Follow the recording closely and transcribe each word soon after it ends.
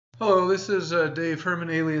Hello, this is Dave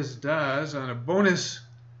Herman alias Daz on a bonus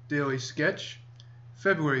daily sketch,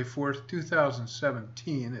 February 4th,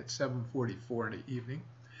 2017 at 7:44 in the evening.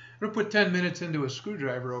 I'm going to put 10 minutes into a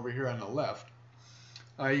screwdriver over here on the left.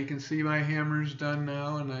 You can see my hammer's done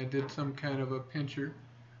now, and I did some kind of a pincher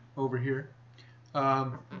over here.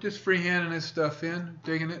 Just freehanding this stuff in,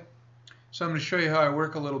 digging it. So I'm going to show you how I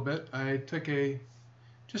work a little bit. I took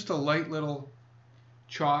just a light little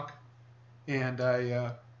chalk, and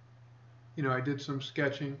I did some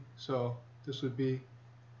sketching, so this would be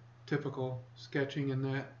typical sketching in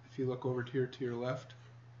that. If you look over here to your left,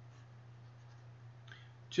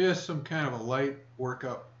 just some kind of a light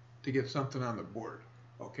workup to get something on the board.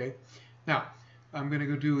 Okay, now I'm going to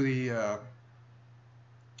go do the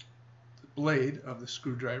blade of the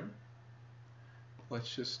screwdriver.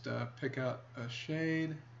 Let's just pick out a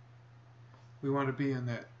shade. We want to be in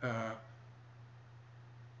that.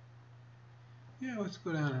 Yeah, let's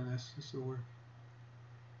go down in this. This will work.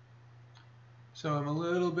 So I'm a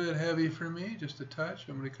little bit heavy for me, just a touch.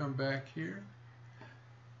 I'm going to come back here.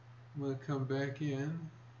 I'm going to come back in,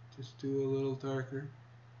 just do a little darker.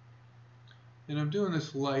 And I'm doing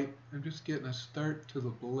this light. I'm just getting a start to the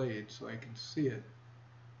blade so I can see it.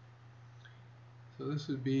 So this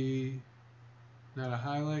would be not a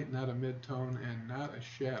highlight, not a mid-tone, and not a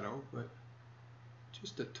shadow, but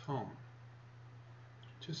just a tone.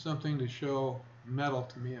 Just something to show metal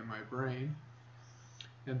to me in my brain,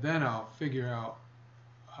 and then I'll figure out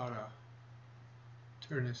how to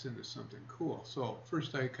turn this into something cool. So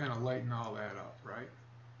first I kind of lighten all that up, right?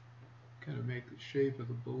 Kind of make the shape of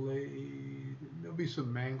the blade. There'll be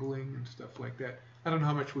some mangling and stuff like that. I don't know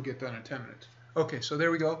how much we'll get done in 10 minutes. Okay, so there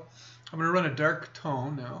we go. I'm going to run a dark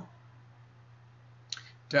tone now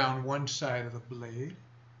down one side of the blade.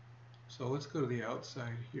 So let's go to the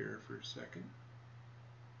outside here for a second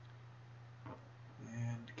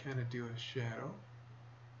and kind of do a shadow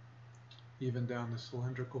even down the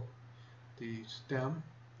stem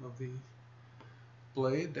of the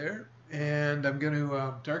blade there, and I'm going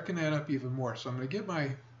to darken that up even more. So I'm going to get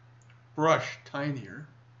my brush tinier.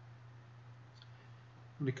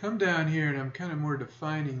 I'm going to come down here and I'm kind of more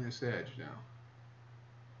defining this edge now,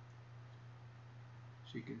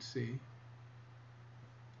 as you can see.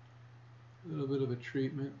 A little bit of a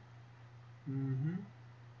treatment.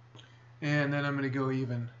 And then I'm going to go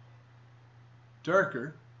even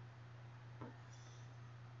darker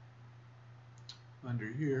under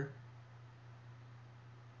here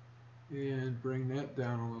and bring that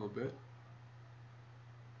down a little bit.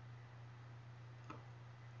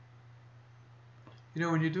 You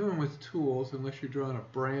know, when you're doing with tools, unless you're drawing a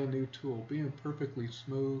brand new tool, being perfectly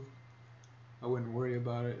smooth, I wouldn't worry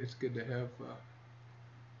about it. It's good to have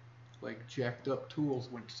like jacked up tools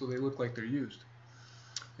so they look like they're used.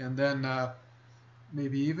 And then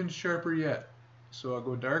maybe even sharper yet. So I'll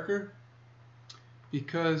go darker,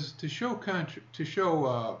 because to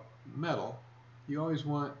show metal, you always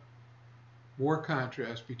want more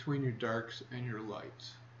contrast between your darks and your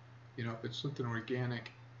lights. You know, if it's something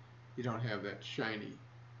organic, you don't have that shiny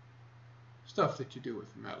stuff that you do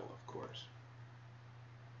with metal, of course.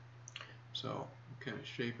 So I'm kind of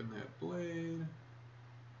shaping that blade.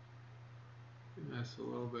 And that's a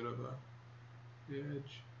little bit of a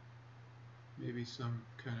edge. Maybe some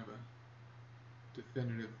kind of a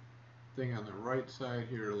definitive thing on the right side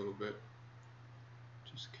here a little bit.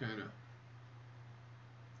 Just kind of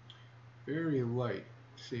very light.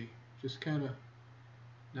 See, just kind of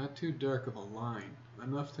not too dark of a line.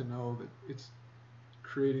 Enough to know that it's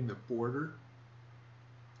creating the border,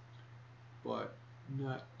 but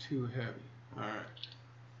not too heavy. Alright.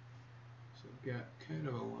 So I've got kind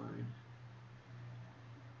of a line.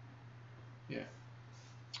 Yeah.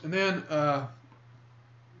 And then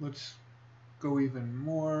let's go even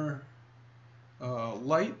more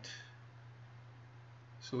light.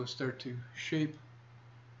 So we'll start to shape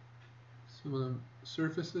some of the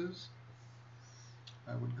surfaces.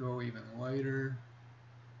 I would go even lighter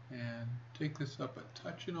and take this up a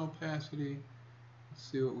touch in opacity. Let's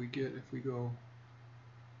see what we get if we go.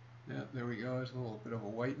 Yeah, there we go. There's a little bit of a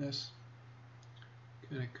whiteness.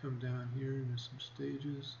 Kind of come down here into some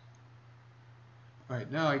stages. Alright,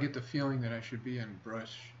 now I get the feeling that I should be in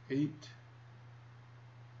brush 8.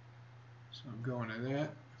 So I'm going to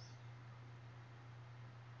that.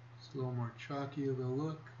 It's a little more chalky of a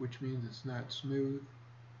look, which means it's not smooth.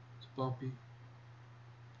 It's bumpy.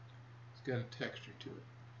 It's got a texture to it.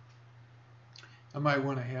 I might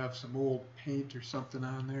want to have some old paint or something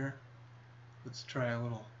on there. Let's try a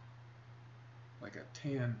little, like a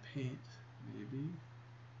tan paint, maybe.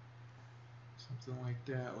 Something like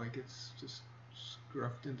that, like it's just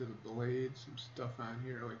scruffed into the blade, some stuff on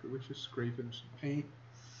here, like we're just scraping some paint.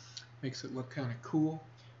 Makes it look kind of cool.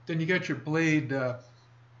 Then you got your blade,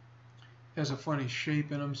 has a funny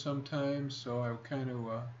shape in them sometimes, so I kind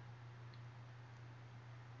of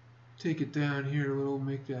take it down here a little,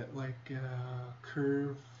 make that like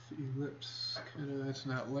curve, ellipse, kind of. That's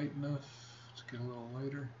not light enough. Let's get a little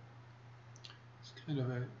lighter. It's kind of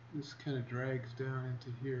this kind of drags down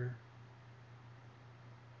into here.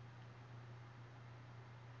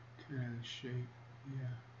 Kind of the shape, yeah.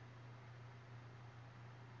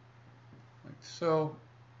 Like so.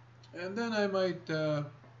 And then I might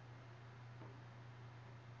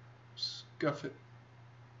scuff it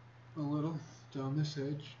a little down this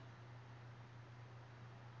edge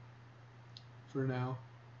for now,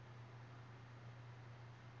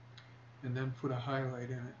 and then put a highlight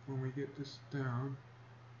in it when we get this down.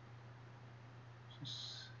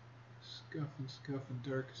 Just scuff and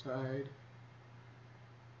dark side.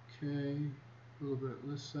 Okay, a little bit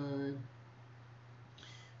this side.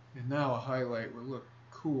 And now a highlight would look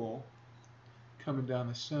cool coming down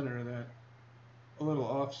the center of that, a little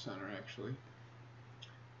off center actually,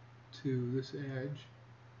 to this edge.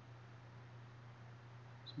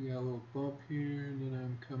 So we got a little bump here, and then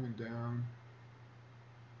I'm coming down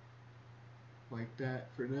like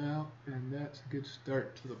that for now, and that's a good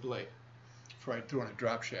start to the blade before I throw in a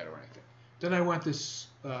drop shadow or anything. Then I want this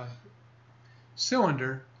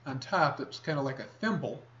cylinder on top that's kind of like a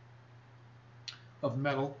thimble of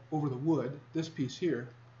metal over the wood. This piece here,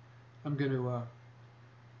 I'm going to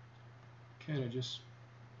kind of just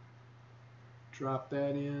drop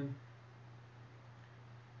that in.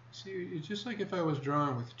 See, it's just like if I was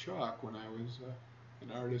drawing with chalk when I was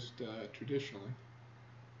an artist traditionally,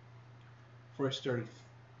 before I started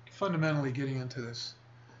fundamentally getting into this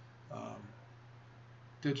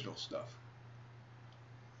digital stuff,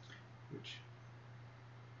 which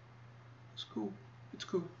is cool. It's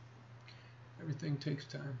cool. Everything takes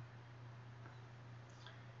time.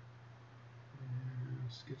 And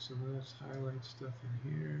let's get some of this highlight stuff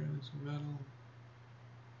in here, and some metal,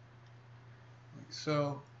 like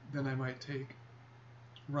so. Then I might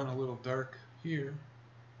run a little dark here.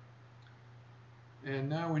 And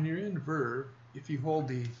now when you're in Verve, if you hold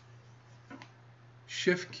the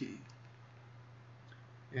Shift key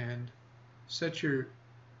and set your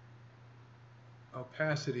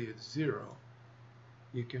opacity at 0,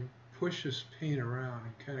 you can push this paint around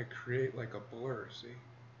and kind of create like a blur. See,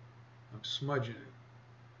 I'm smudging it.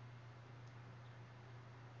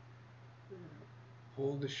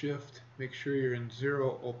 Hold the Shift, make sure you're in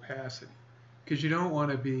 0 opacity, because you don't want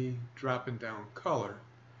to be dropping down color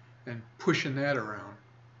and pushing that around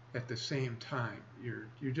at the same time. You're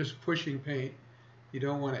just pushing paint. You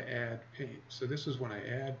don't want to add paint. So this is when I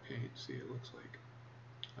add paint. See, it looks like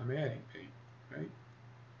I'm adding paint, right?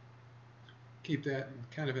 Keep that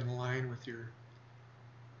kind of in line with your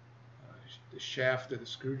the shaft of the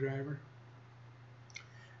screwdriver,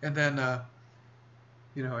 and then add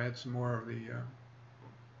some more of the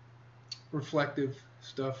reflective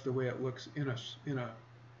stuff, the way it looks in a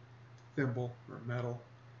thimble or metal,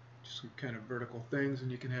 just some kind of vertical things. And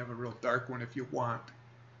you can have a real dark one if you want,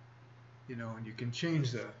 and you can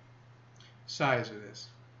change the size of this.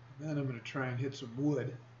 And then I'm going to try and hit some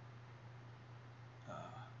wood.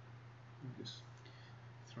 Just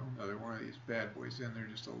throw another one of these bad boys in there,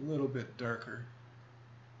 just a little bit darker,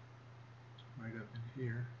 right up in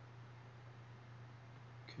here.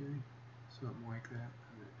 Okay, something like that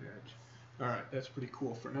on the edge. Alright, that's pretty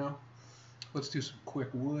cool for now. Let's do some quick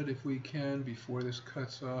wood if we can before this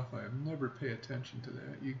cuts off. I never pay attention to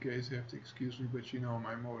that. You guys have to excuse me, but you know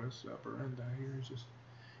my modus operandi here is just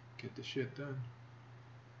get the shit done.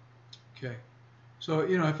 Okay, so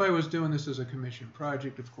if I was doing this as a commission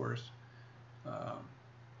project, of course,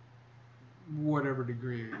 whatever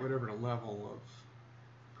degree, whatever the level of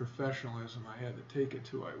professionalism I had to take it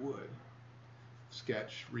to, I would.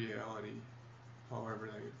 Sketch, reality, however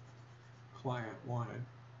the client wanted.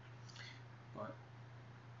 But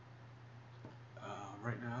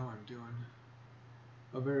right now I'm doing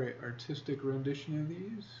a very artistic rendition of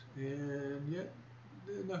these, and yet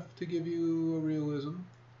enough to give you a realism,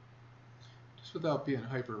 just without being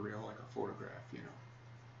hyper real like a photograph,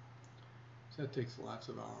 So that takes lots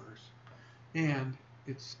of hours, and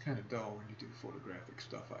it's kind of dull when you do photographic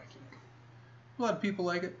stuff, I think. A lot of people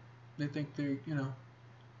like it. They think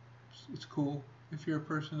it's cool. If you're a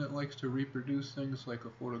person that likes to reproduce things like a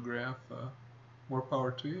photograph, more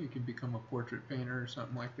power to you. You can become a portrait painter or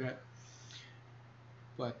something like that.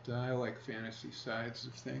 But I like fantasy sides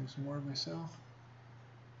of things more myself.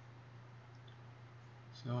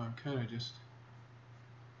 So I'm kind of just,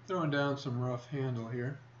 throwing down some rough handle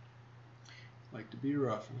here. Like to be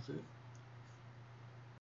rough with it.